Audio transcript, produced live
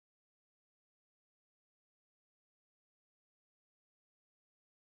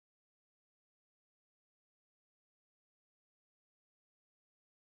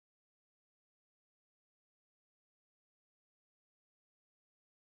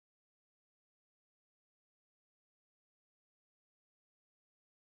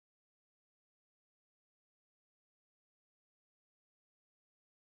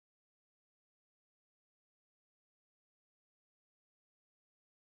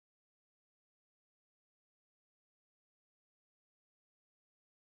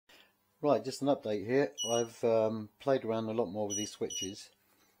Right, just an update here. I've played around a lot more with these switches.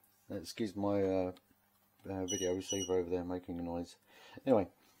 Excuse my video receiver over there making a noise. Anyway,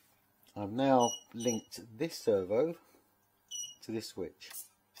 I've now linked this servo to this switch.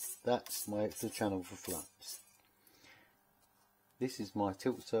 That's my extra channel for flaps. This is my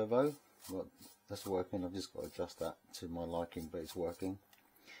tilt servo. Well, that's working. I've just got to adjust that to my liking, but it's working.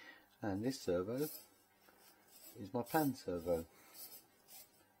 And this servo is my pan servo.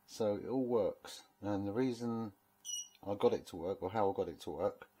 So it all works, and the reason I got it to work, or how I got it to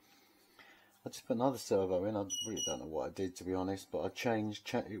work, I just put another servo in. I really don't know what I did, to be honest, but I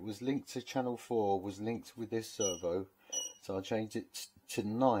changed, it was linked to channel 4, was linked with this servo, so I changed it to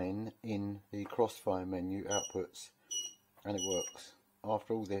 9 in the crossfire menu outputs, and it works.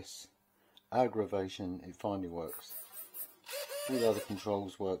 After all this aggravation, it finally works. All the other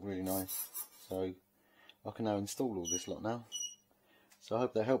controls work really nice, so I can now install all this lot now. So I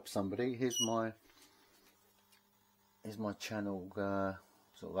hope that helps somebody. Here's my channel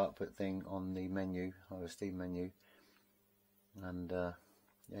sort of output thing on the menu, OSD menu, and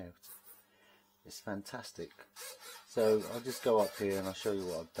yeah, it's fantastic. So I'll just go up here and I'll show you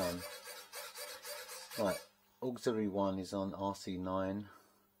what I've done. Right, auxiliary 1 is on RC9,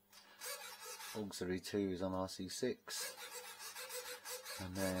 auxiliary 2 is on RC6,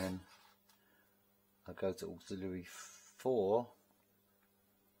 and then I go to auxiliary 4.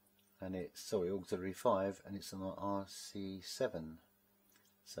 And it's, auxiliary 5, and it's on RC7.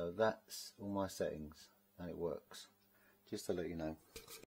 So that's all my settings, and it works, just to let you know.